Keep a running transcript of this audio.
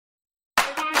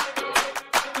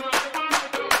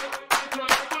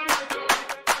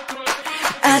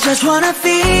just wanna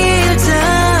feel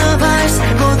the vibes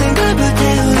모든 걸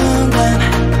불태우는 밤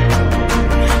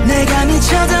내가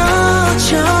미쳐도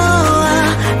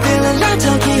좋아 Feeling like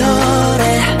Don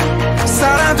Quixote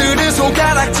사람들은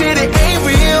손가락질이 ain't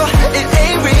real It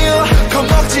ain't real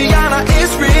겁먹지 않아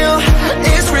It's real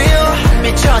It's real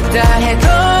미쳤다 해도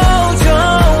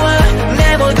좋아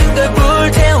내 모든 걸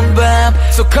불태운 밤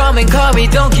So come and call me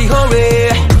Don Quixote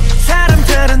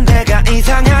사람들은 내가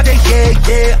이상하대 yeah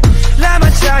yeah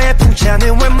라마차의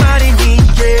풍차는 왜 말이니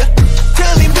yeah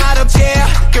틀린 말 없지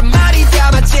그 말이 다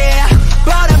맞지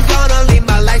But I'm gonna live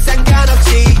my life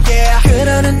상관없지 yeah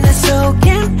그러는 내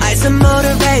속엔 ice and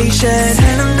motivation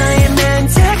사람 나의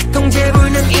멘트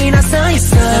동제불능 일어서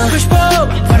있어 Push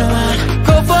forward, what I want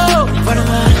Go forward, what I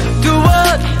want Do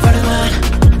what, what I want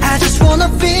I just wanna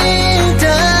feel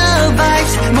the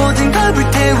vibes 모든 걸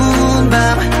불태운 밤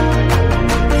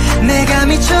내가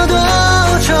미쳐도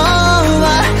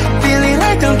좋아 Feeling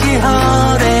like Don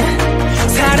Quixote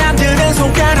사람들은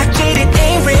손가락질이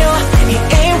ain't real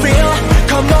It ain't real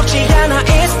겁먹지 않아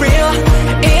It's real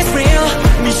It's real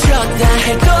미쳤다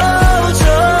해도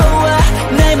좋아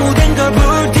내 모든 걸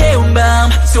불태운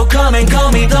밤 So come and call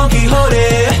me Don Quixote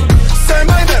Say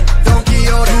my name Don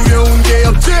Quixote 두려운 게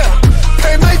없지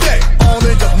Pay my day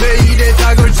오늘도 내일에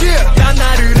다 걸지 난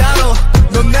나를 알아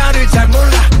넌 나를 잘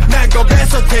몰라 난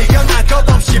겁에서 태어나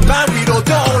겁없이 말 위로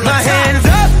떠올라 My hands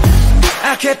up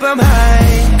I keep them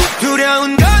high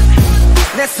두려운 건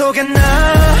내 속에 나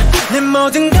내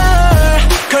모든 걸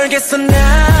걸겠어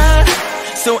나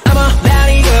So I'ma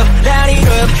light it up, light it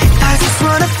up I just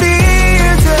wanna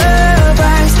feel the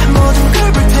vibes 모든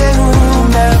걸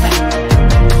불태운 밤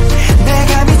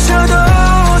내가 미쳐도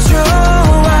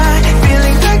좋아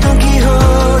Feeling like Don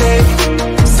Quixote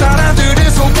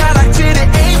사람들은 손가락질이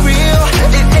ain't real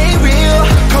It ain't real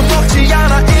겁먹지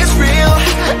않아 It's real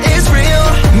It's real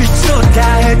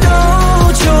미쳤다 해도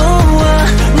좋아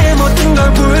내 모든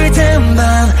걸 불태운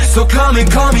밤 So come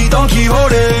and call me Don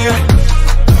Quixote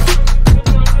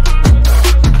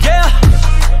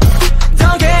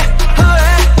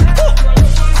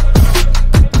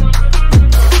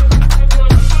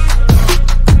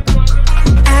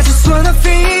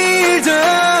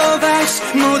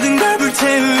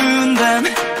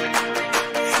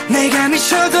내가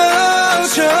미쳐도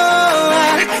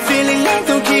좋아 Feeling like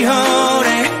Don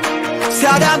Quixote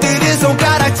사람들은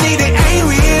손가락질이 ain't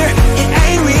real It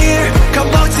ain't real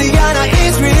겁먹지